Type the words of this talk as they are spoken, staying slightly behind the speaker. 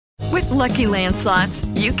Lucky Land Slots,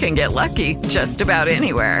 you can get lucky just about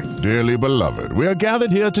anywhere. Dearly beloved, we are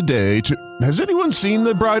gathered here today to... Has anyone seen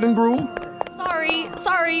the bride and groom?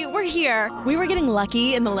 Sorry, we're here. We were getting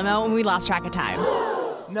lucky in the limo and we lost track of time.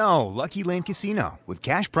 No, Lucky Land Casino, with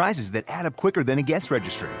cash prizes that add up quicker than a guest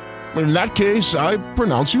registry. In that case, I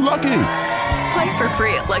pronounce you lucky. Play for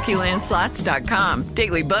free at LuckyLandSlots.com.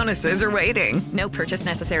 Daily bonuses are waiting. No purchase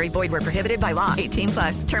necessary. Void where prohibited by law.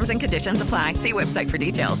 18+. Terms and conditions apply. See website for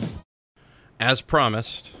details. As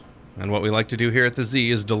promised, and what we like to do here at the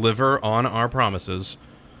Z is deliver on our promises.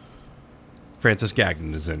 Francis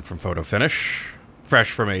Gagnon is in from Photo Finish,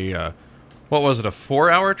 fresh from a what was it, a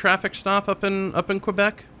 4-hour traffic stop up in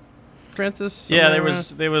Quebec, Francis? Yeah, there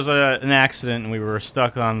was an accident, and we were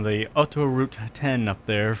stuck on the Autoroute 10 up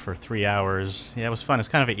there for 3 hours. Yeah, it was fun. It's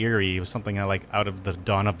kind of eerie. It was something like out of the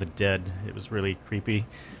Dawn of the Dead. It was really creepy.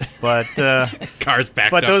 But cars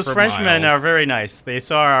backed but up those for Frenchmen miles. are very nice. They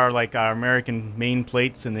saw our American main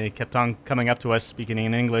plates, and they kept on coming up to us speaking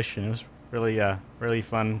in English, and it was really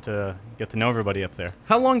fun to get to know everybody up there.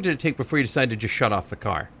 How long did it take before you decided to just shut off the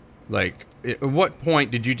car? Like, at what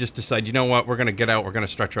point did you just decide, you know what, we're going to get out, we're going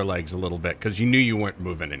to stretch our legs a little bit, because you knew you weren't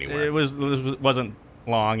moving anywhere? It wasn't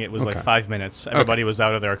long. It was like 5 minutes. Everybody was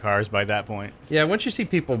out of their cars by that point. Yeah, once you see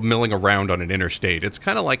people milling around on an interstate, it's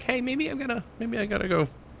kind of like, hey, maybe I gotta go.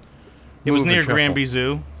 It was move near and shuffle. Granby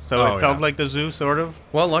Zoo, so it felt like the zoo, sort of.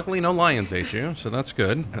 Well, luckily no lions ate you, so that's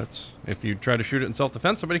good. That's if you try to shoot it in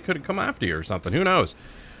self-defense, somebody could come after you or something. Who knows?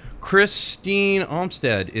 Christine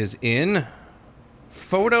Olmsted is in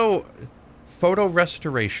photo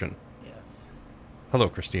restoration. Yes. Hello,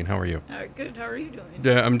 Christine. How are you? Good. How are you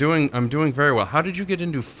doing? I'm doing very well. How did you get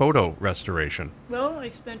into photo restoration? Well, I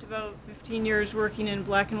spent about 15 years working in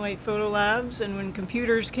black and white photo labs, and when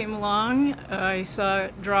computers came along, I saw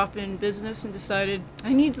it drop in business and decided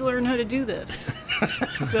I need to learn how to do this.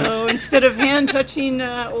 So instead of hand touching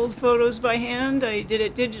old photos by hand, I did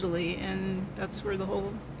it digitally, and that's where the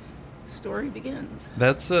whole story begins.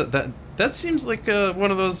 That's that seems like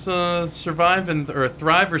one of those survive or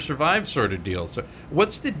thrive or survive sort of deals. So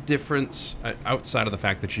what's the difference outside of the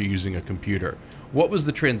fact that you're using a computer? What was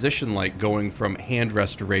the transition like going from hand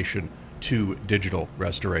restoration to digital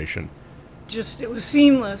restoration? Just, it was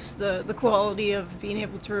seamless. The quality of being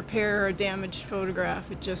able to repair a damaged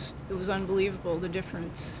photograph, it was unbelievable. The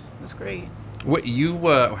difference was great.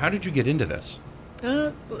 How did you get into this?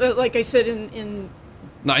 Like I said in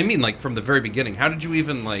No, I mean, like, from the very beginning. How did you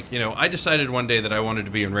even, I decided one day that I wanted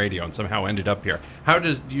to be in radio and somehow ended up here. How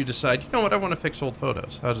did you decide, you know what, I want to fix old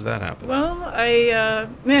photos? How does that happen? Well, I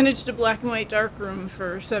managed a black and white darkroom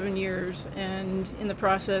for 7 years, and in the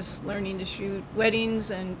process, learning to shoot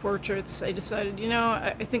weddings and portraits, I decided,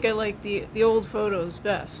 I think I like the old photos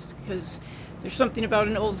best, because there's something about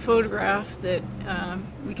an old photograph that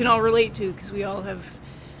we can all relate to, because we all have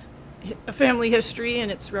a family history,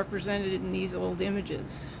 and it's represented in these old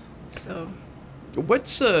images. So,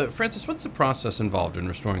 Francis, what's the process involved in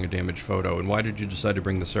restoring a damaged photo, and why did you decide to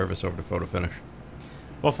bring the service over to Photo Finish?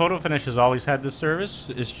 Well, Photo Finish has always had this service.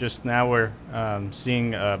 It's just now we're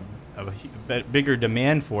seeing a bigger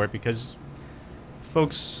demand for it because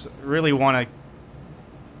folks really want to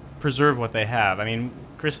preserve what they have. I mean,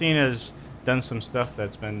 Christine has done some stuff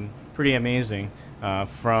that's been pretty amazing.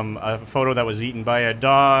 From a photo that was eaten by a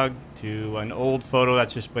dog to an old photo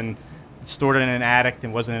that's just been stored in an attic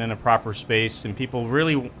and wasn't in a proper space, and people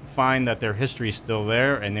really find that their history is still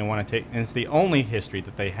there, and they want to take. And it's the only history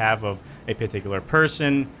that they have of a particular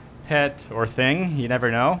person, pet, or thing. You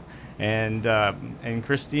never know. And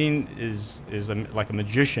Christine is like a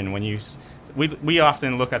magician. When we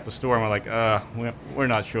often look at the store and we're like, we're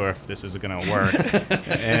not sure if this is going to work.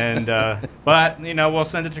 And but we'll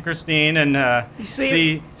send it to Christine and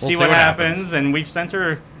see what happens. And we've sent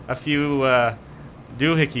her a few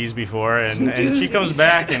doohickeys before, and she comes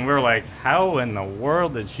back and we're like, how in the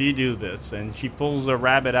world did she do this? And she pulls a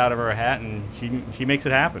rabbit out of her hat and she makes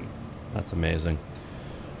it happen. That's amazing.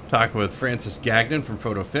 Talking with Francis Gagnon from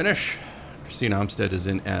Photo Finish. Christine Olmsted is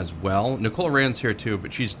in as well. Nicole Rand's here too,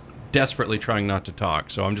 but she's desperately trying not to talk,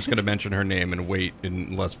 so I'm just going to mention her name and wait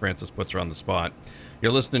unless Francis puts her on the spot.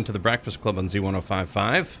 You're listening to The Breakfast Club on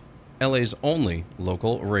Z1055, LA's only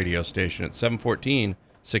local radio station at 714,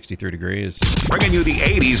 63 degrees. Bringing you the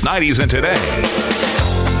 80s, 90s, and today.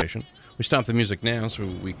 We stop the music now so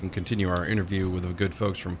we can continue our interview with the good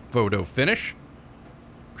folks from Photo Finish.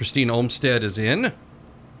 Christine Olmsted is in.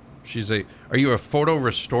 Are you a photo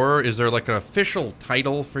restorer? Is there like an official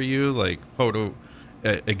title for you, like photo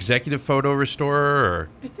executive photo restorer, or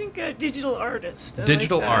I think a digital artist.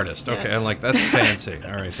 digital I like that. artist. Okay, Yes. I like that's fancy.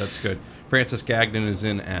 All right, that's good. Frances Gagnon is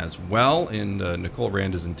in as well, and Nicole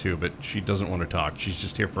Rand is in too, but she doesn't want to talk. She's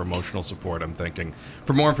just here for emotional support, I'm thinking.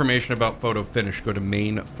 For more information about Photo Finish, go to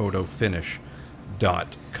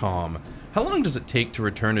mainphotofinish.com. How long does it take to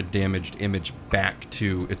return a damaged image back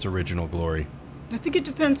to its original glory? I think it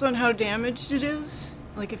depends on how damaged it is.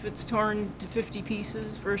 Like if it's torn to 50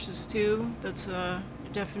 pieces versus 2, that's a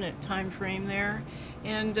definite time frame there.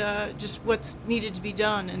 And just what's needed to be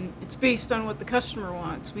done. And it's based on what the customer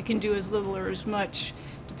wants. We can do as little or as much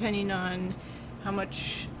depending on how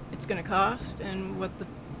much it's going to cost and what the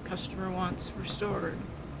customer wants restored.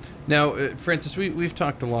 Now, Frances, we've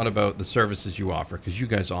talked a lot about the services you offer, because you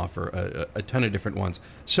guys offer a ton of different ones.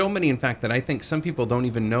 So many, in fact, that I think some people don't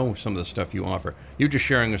even know some of the stuff you offer. You're just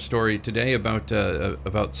sharing a story today about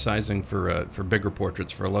sizing for bigger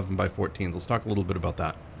portraits for 11 by 14s. Let's talk a little bit about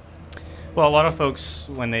that. Well, a lot of folks,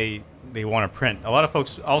 when they want to print, a lot of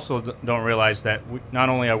folks also don't realize that not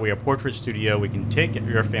only are we a portrait studio, we can take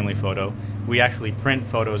your family photo, we actually print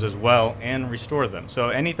photos as well and restore them. So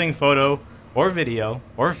anything photo or video,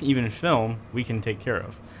 or even film, we can take care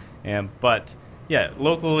of. But yeah,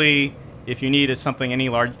 locally, if you need something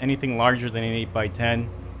anything larger than an 8 by 10,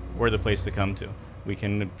 we're the place to come to. We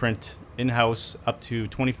can print in-house up to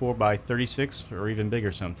 24 by 36, or even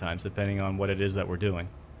bigger sometimes, depending on what it is that we're doing.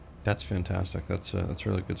 That's fantastic. That's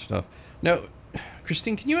really good stuff. Now,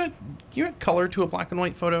 Christine, can you add color to a black and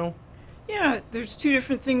white photo? Yeah, there's 2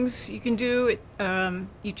 different things you can do.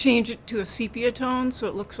 You change it to a sepia tone so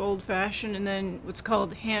it looks old-fashioned, and then what's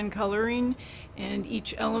called hand coloring. And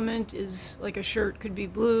each element is like a shirt could be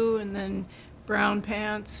blue, and then brown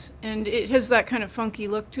pants. And it has that kind of funky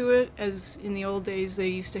look to it, as in the old days they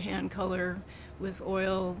used to hand color with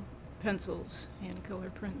oil pencils, hand color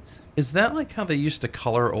prints. Is that like how they used to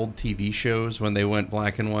color old TV shows when they went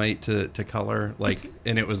black and white to color?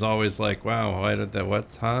 And it was always like, wow, why did that,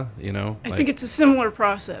 what, huh? You know? I think it's a similar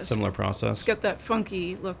process. Similar process? It's got that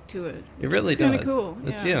funky look to it. It really does. It's kind of cool.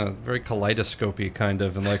 It's, very kaleidoscopy kind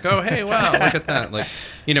of, and like, oh, hey, wow, look at that. Like,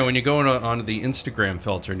 when you go onto the Instagram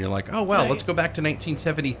filter and you're like, oh, well, let's go back to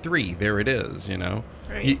 1973. There it is,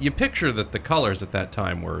 Right. You picture that the colors at that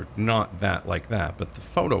time were not that like that, but the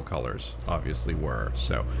photo colors obviously were.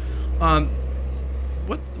 So,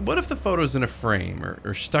 what if the photo's in a frame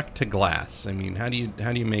or stuck to glass? I mean, how do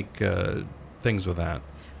you make things with that?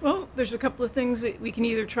 Well, there's a couple of things that we can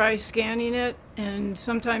either try scanning it, and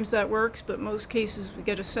sometimes that works, but most cases we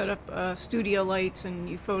got to set up studio lights and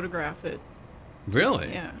you photograph it.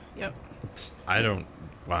 Really? Yeah. Yep.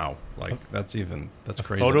 Wow, that's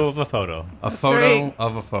crazy. Photo of a photo. A photo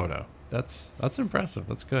of a photo. That's impressive.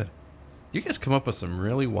 That's good. You guys come up with some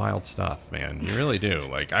really wild stuff, man. You really do.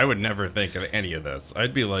 Like, I would never think of any of this.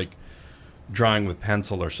 I'd be like drawing with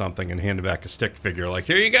pencil or something and hand back a stick figure. Like,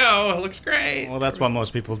 here you go. It looks great. Well, that's what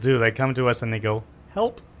most people do. They come to us and they go,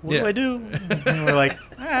 help. What do I do? And we're like,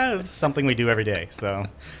 it's something we do every day. So,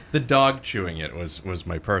 the dog chewing it was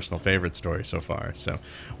my personal favorite story so far. So,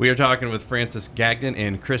 we are talking with Frances Gagnon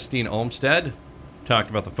and Christine Olmsted. Talked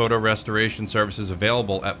about the photo restoration services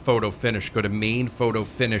available at Photo Finish. Go to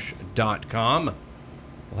mainphotofinish.com.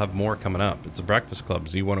 We'll have more coming up. It's a Breakfast Club,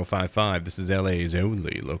 Z1055. This is LA's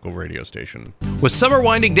only local radio station. With summer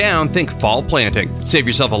winding down, think fall planting. Save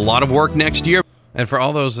yourself a lot of work next year. And for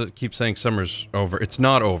all those that keep saying summer's over, it's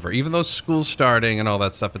not over. Even though school's starting and all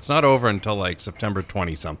that stuff, it's not over until like September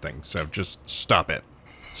 20-something. So just stop it.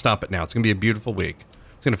 Stop it now. It's going to be a beautiful week.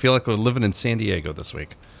 It's going to feel like we're living in San Diego this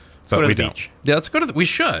week. But we don't. Yeah, let's go to we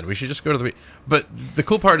should. We should just go to the beach. But the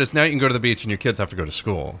cool part is now you can go to the beach and your kids have to go to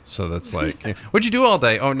school. So that's like, what'd you do all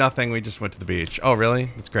day? Oh, nothing. We just went to the beach. Oh, really?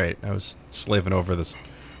 That's great. I was slaving over this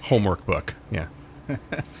homework book. Yeah.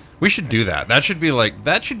 We should do that. That should be like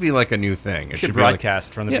a new thing. It should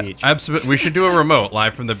broadcast from the beach. Absolutely. We should do a remote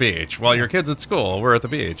live from the beach. While your kid's at school, we're at the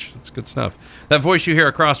beach. It's good stuff. That voice you hear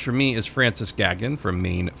across from me is Frances Gagnon from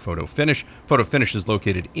Maine Photo Finish. Photo Finish is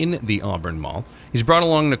located in the Auburn Mall. He's brought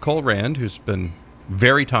along Nicole Rand, who's been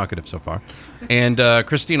very talkative so far, and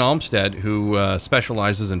Christine Olmsted, who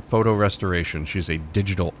specializes in photo restoration. She's a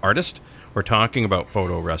digital artist. We're talking about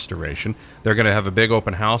photo restoration. They're going to have a big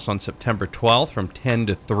open house on September 12th from 10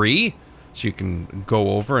 to 3, so you can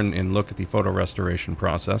go over and look at the photo restoration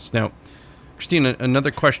process. Now, Christine,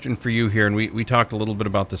 another question for you here, and we talked a little bit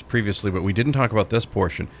about this previously, but we didn't talk about this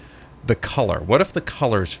portion. The color. What if the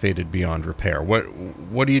color's faded beyond repair?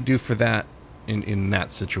 What do you do for that in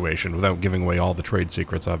that situation, without giving away all the trade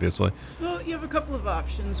secrets, obviously? Well, you have a couple of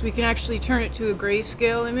options. We can actually turn it to a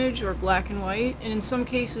grayscale image or black and white, and in some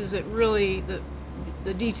cases it really,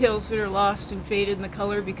 the details that are lost and faded and the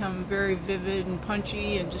color become very vivid and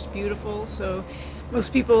punchy and just beautiful. So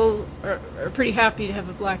most people are pretty happy to have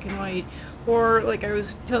a black and white. Or, like I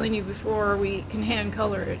was telling you before, we can hand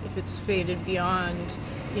color it if it's faded beyond,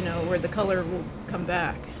 where the color will come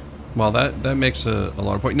back. Well, that makes a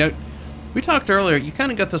lot of point. Now, we talked earlier, you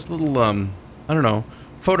kind of got this little,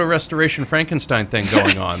 photo restoration Frankenstein thing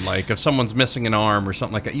going on. Like if someone's missing an arm or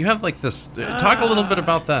something like that. You have like this, talk a little bit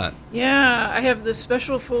about that. Yeah, I have this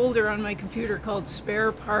special folder on my computer called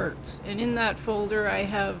Spare Parts. And in that folder, I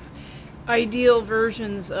have ideal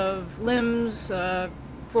versions of limbs,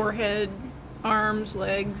 forehead, arms,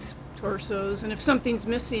 legs, torsos. And if something's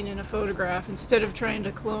missing in a photograph, instead of trying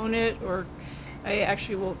to clone it, or I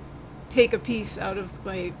actually will take a piece out of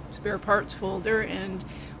my spare parts folder. And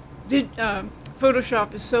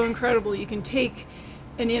Photoshop is so incredible. You can take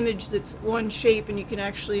an image that's one shape and you can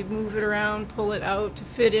actually move it around, pull it out to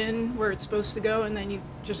fit in where it's supposed to go, and then you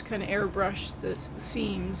just kind of airbrush the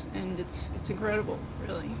seams, and it's incredible,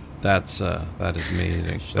 really. That is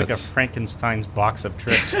amazing. It's like a Frankenstein's box of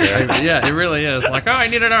tricks there. Yeah, it really is. Like, I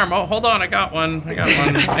need an arm. Oh, hold on, I got one.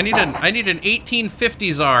 I need an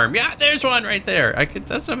 1850s arm. Yeah, there's one right there.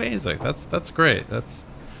 That's amazing. That's great.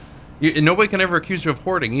 Nobody can ever accuse you of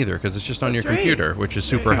hoarding either, because it's just on your computer, which is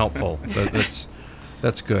super helpful.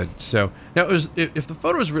 That's good. So now, if the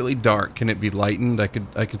photo is really dark, can it be lightened? I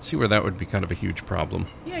could see where that would be kind of a huge problem.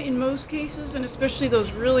 Yeah, in most cases, and especially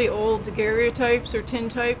those really old daguerreotypes or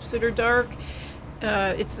tintypes that are dark,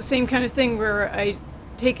 it's the same kind of thing where I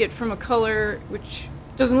take it from a color which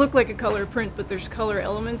doesn't look like a color print, but there's color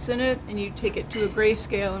elements in it, and you take it to a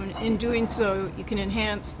grayscale, and in doing so, you can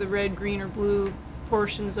enhance the red, green, or blue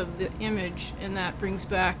portions of the image, and that brings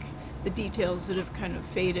back the details that have kind of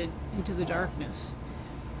faded into the darkness.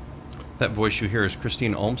 That voice you hear is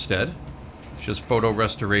Christine Olmsted. She does photo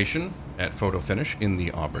restoration at Photo Finish in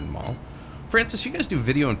the Auburn Mall. Francis, you guys do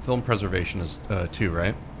video and film preservation too,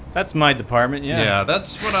 right? That's my department, yeah. Yeah,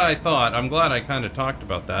 that's what I thought. I'm glad I kind of talked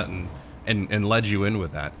about that and led you in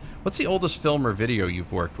with that. What's the oldest film or video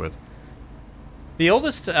you've worked with? The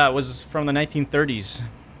oldest was from the 1930s.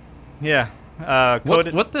 Yeah.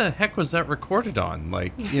 What the heck was that recorded on?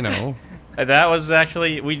 Like, That was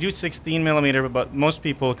actually, we do 16 millimeter, but most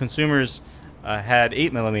people, consumers, had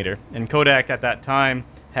 8 millimeter. And Kodak at that time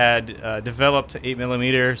had developed 8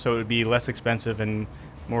 millimeter, so it would be less expensive and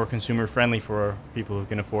more consumer friendly for people who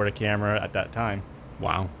can afford a camera at that time.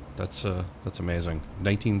 Wow, that's amazing.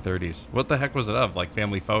 1930s. What the heck was it of? Like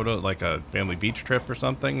family photo, like a family beach trip or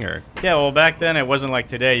something, or? Yeah, well, back then it wasn't like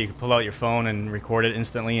today. You could pull out your phone and record it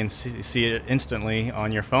instantly and see it instantly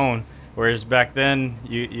on your phone. Whereas back then,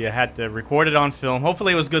 you had to record it on film.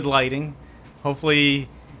 Hopefully it was good lighting. Hopefully,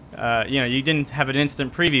 you didn't have an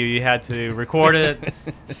instant preview. You had to record it,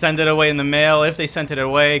 send it away in the mail. If they sent it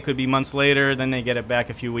away, it could be months later. Then they get it back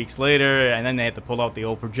a few weeks later, and then they have to pull out the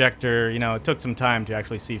old projector. It took some time to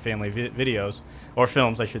actually see family videos, or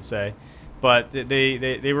films, I should say. But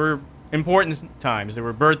they were important times. There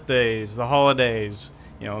were birthdays, the holidays,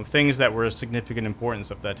 things that were of significant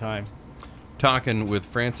importance at that time. Talking with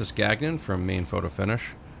Francis Gagnon from Maine Photo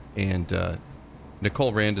Finish, and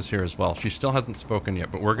Nicole Rand is here as well. She still hasn't spoken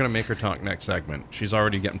yet, but we're going to make her talk next segment. She's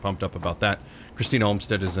already getting pumped up about that. Christine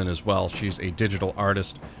Olmsted is in as well. She's a digital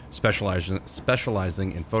artist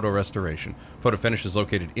specializing in photo restoration. Photo Finish is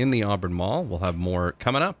located in the Auburn Mall. We'll have more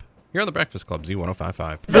coming up here on The Breakfast Club,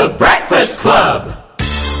 Z1055. The Breakfast Club!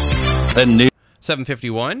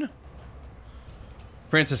 7:51.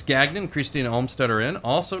 Francis Gagnon, Christine Olmsted are in.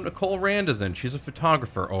 Also, Nicole Rand is in. She's a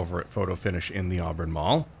photographer over at Photo Finish in the Auburn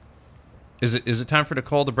Mall. Is it time for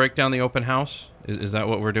Nicole to break down the open house? Is that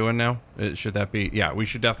what we're doing now? Should that be? Yeah, we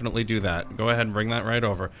should definitely do that. Go ahead and bring that right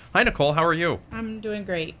over. Hi, Nicole. How are you? I'm doing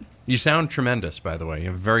great. You sound tremendous, by the way. You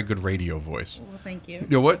have a very good radio voice. Well, thank you.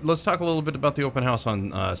 Let's talk a little bit about the open house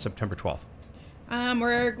on September 12th.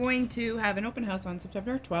 We're going to have an open house on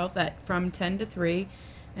September 12th from 10 to 3.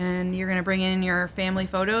 And you're going to bring in your family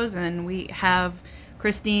photos, and we have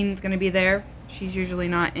Christine's going to be there. She's usually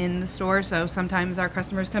not in the store, so sometimes our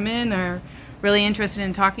customers come in are really interested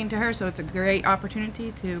in talking to her, so it's a great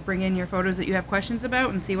opportunity to bring in your photos that you have questions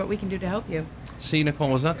about and see what we can do to help you. See, Nicole,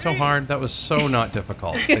 was that so hard? That was so not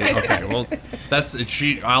difficult. See, okay, well,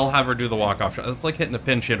 I'll have her do the walk-off shot. That's like hitting a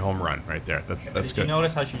pinch hit home run right there. That's good. Did you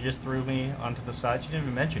notice how she just threw me onto the side? She didn't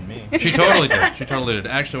even mention me. She totally did. She totally did.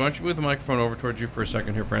 Actually, why don't you move the microphone over towards you for a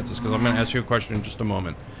second here, Francis, because I'm going to ask you a question in just a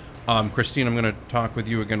moment. Christine, I'm going to talk with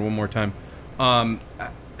you again one more time.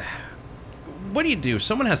 What do you do?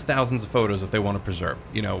 Someone has thousands of photos that they want to preserve.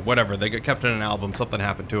 Whatever. They get kept in an album, something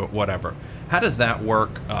happened to it, whatever. How does that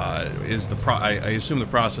work? I assume the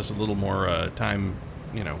process is a little more time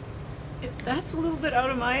That's a little bit out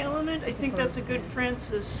of my element. I think that's a good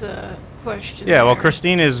Francis question. Yeah, well, there.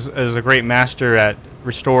 Christine is a great master at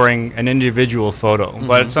restoring an individual photo.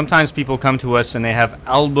 But sometimes people come to us and they have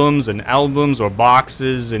albums or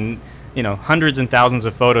boxes and hundreds and thousands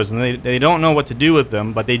of photos, and they don't know what to do with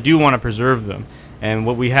them, but they do want to preserve them. And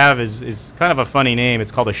what we have is kind of a funny name.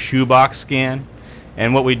 It's called a shoebox scan.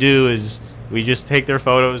 And what we do is we just take their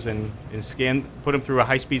photos and scan, put them through a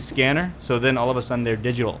high-speed scanner, so then all of a sudden they're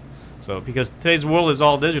digital. So because today's world is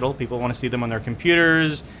all digital, people want to see them on their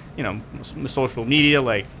computers, social media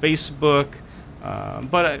like Facebook.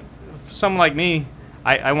 But for someone like me,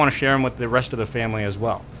 I want to share them with the rest of the family as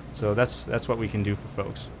well. So that's what we can do for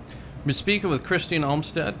folks. We're speaking with Christine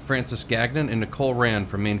Olmsted, Francis Gagnon, and Nicole Rand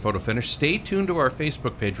from Maine Photo Finish. Stay tuned to our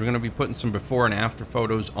Facebook page. We're going to be putting some before and after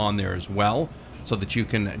photos on there as well, so that you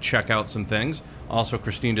can check out some things. Also,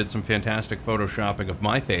 Christine did some fantastic photoshopping of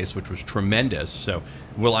my face, which was tremendous. So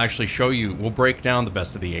we'll actually show you, we'll break down the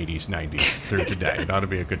best of the 80s, 90s through today. It ought to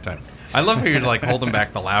be a good time. I love how you're like holding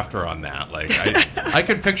back the laughter on that. Like I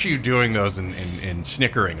could picture you doing those and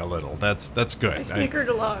snickering a little. That's good. I snickered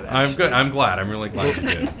a lot, actually. I'm good. I'm glad. I'm really glad you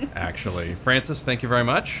did, actually. Francis, thank you very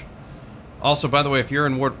much. Also, by the way, if you're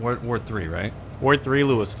in Ward 3, right? Ward 3,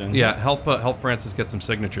 Lewiston. Yeah, help Francis get some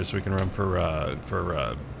signatures so we can run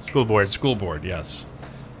for school board. School board, yes.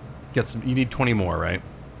 Get some. You need 20 more, right?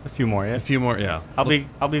 A few more, yeah. A few more, yeah. I'll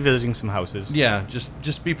be visiting some houses. Yeah,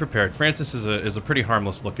 just be prepared. Francis is a pretty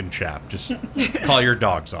harmless looking chap. Just call your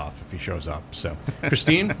dogs off if he shows up. So,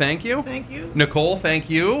 Christine, thank you. Thank you. Nicole, thank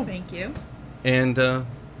you. Thank you. And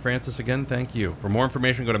Francis, again, thank you. For more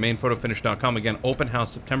information, go to mainphotofinish.com. Again, open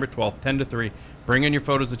house September 12th, 10 to 3. Bring in your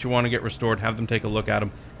photos that you want to get restored. Have them take a look at them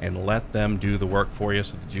and let them do the work for you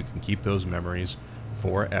so that you can keep those memories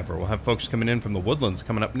forever. We'll have folks coming in from the Woodlands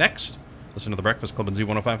coming up next. Listen to The Breakfast Club on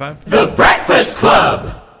Z105.5. The Breakfast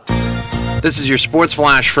Club! This is your sports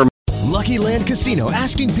flash from Lucky Land Casino,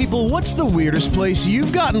 asking people, what's the weirdest place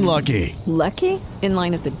you've gotten lucky? Lucky? In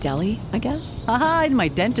line at the deli, I guess? Aha, in my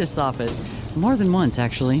dentist's office. More than once,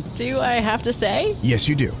 actually. Do I have to say? Yes,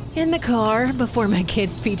 you do. In the car before my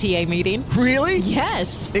kids' PTA meeting. Really?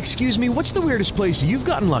 Yes. Excuse me, what's the weirdest place you've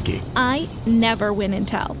gotten lucky? I never win and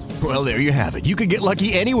tell. Well, there you have it. You can get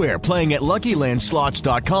lucky anywhere, playing at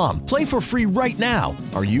LuckyLandSlots.com. Play for free right now.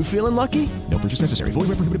 Are you feeling lucky? No purchase necessary. Void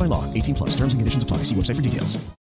where prohibited by law. 18+. Terms and conditions apply. See website for details.